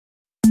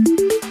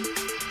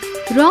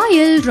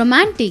Royal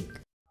Romantic.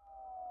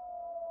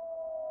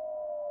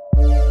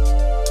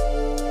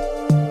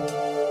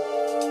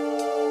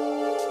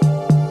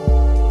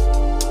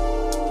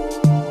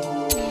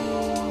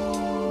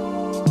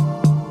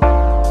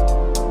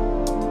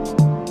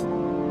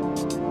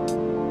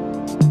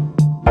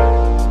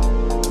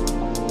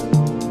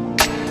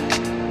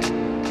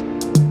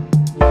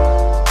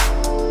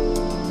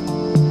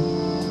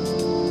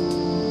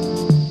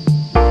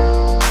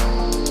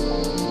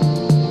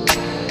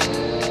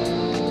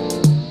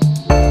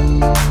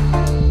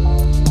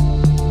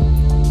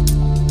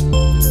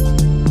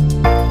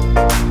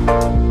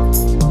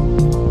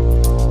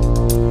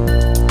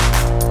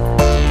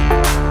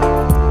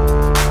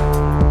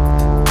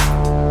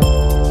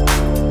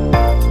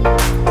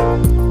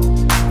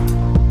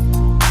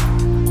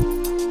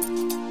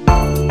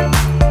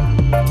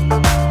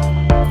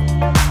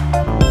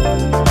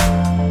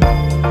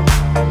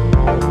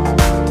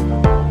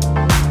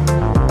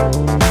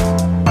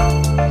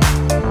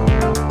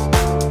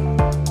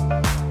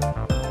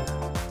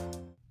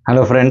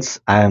 Hello friends,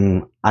 I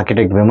am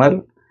architect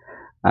VIMAL.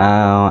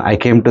 I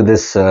came to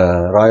this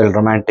Royal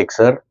Romantic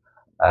sir,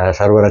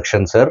 Sharva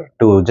Raksan sir,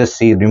 to just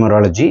see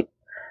numerology.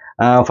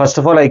 First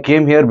of all, I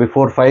came here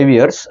before 5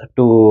 years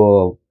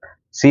to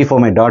see for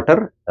my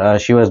daughter.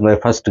 She was my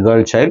first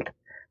girl child.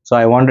 So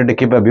I wanted to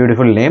keep a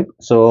beautiful name.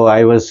 So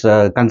I was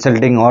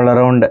consulting all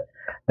around.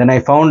 Then I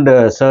found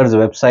sir's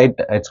website.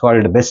 It's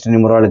called Best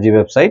Numerology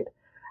website.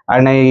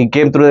 And I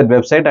came through that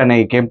website and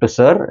I came to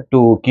sir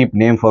to keep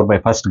name for my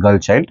first girl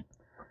child.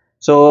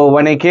 So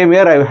when I came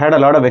here, I had a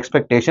lot of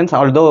expectations.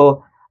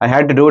 Although I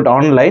had to do it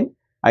online,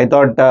 I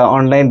thought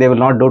online they will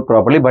not do it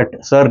properly,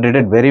 but sir did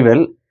it very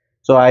well.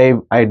 So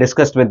I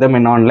discussed with them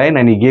in online,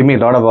 and he gave me a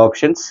lot of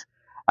options,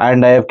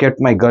 and I have kept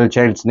my girl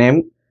child's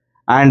name,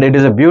 and it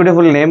is a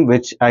beautiful name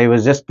which I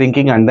was just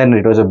thinking, and then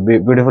it was a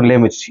beautiful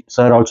name which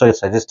sir also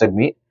suggested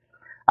me.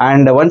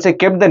 And once I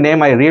kept the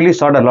name, I really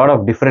saw a lot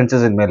of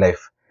differences in my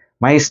life.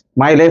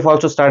 My life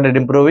also started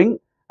improving,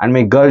 and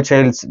my girl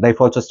child's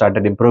life also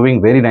started improving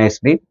very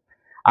nicely.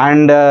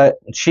 And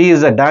she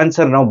is a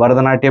dancer now,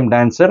 Bharatanatyam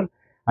dancer,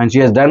 and she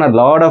has done a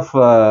lot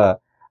of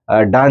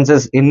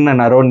dances in and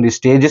around the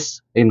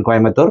stages in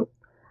Coimbatore.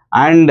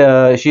 And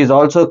she has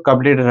also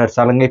completed her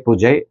Salangai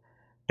Pujai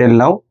till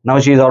now. Now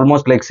she is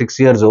almost like 6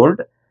 years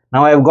old.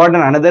 Now I have gotten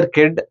another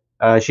kid.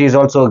 She is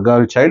also a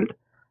girl child.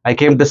 I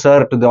came to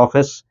sir to the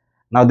office.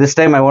 Now this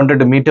time I wanted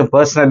to meet him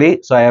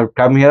personally, so I have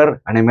come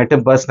here and I met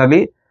him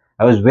personally.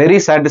 I was very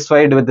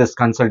satisfied with this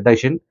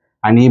consultation,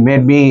 and he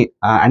made me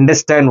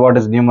understand what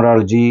is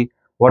numerology,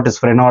 what is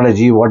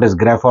phrenology, what is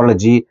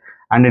graphology,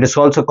 and it is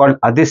also called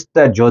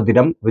Adhistha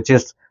Jyotiram, which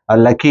is a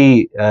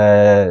lucky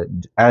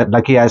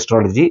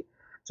astrology.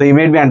 So he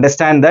made me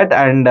understand that,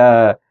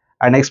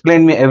 and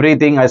explained me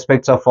everything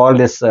aspects of all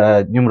this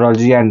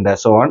numerology and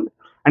so on.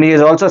 And he has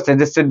also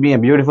suggested me a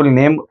beautiful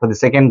name for the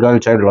second girl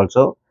child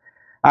also,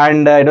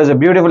 and it was a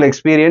beautiful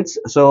experience.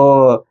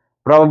 So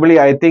probably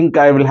I think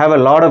I will have a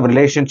lot of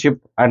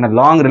relationship and a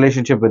long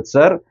relationship with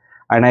sir,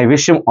 and I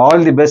wish him all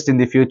the best in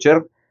the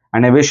future.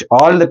 And I wish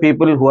all the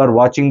people who are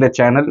watching the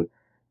channel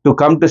to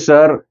come to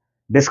sir,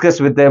 discuss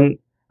with them,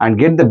 and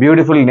get the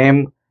beautiful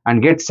name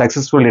and get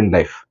successful in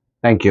life.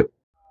 Thank you.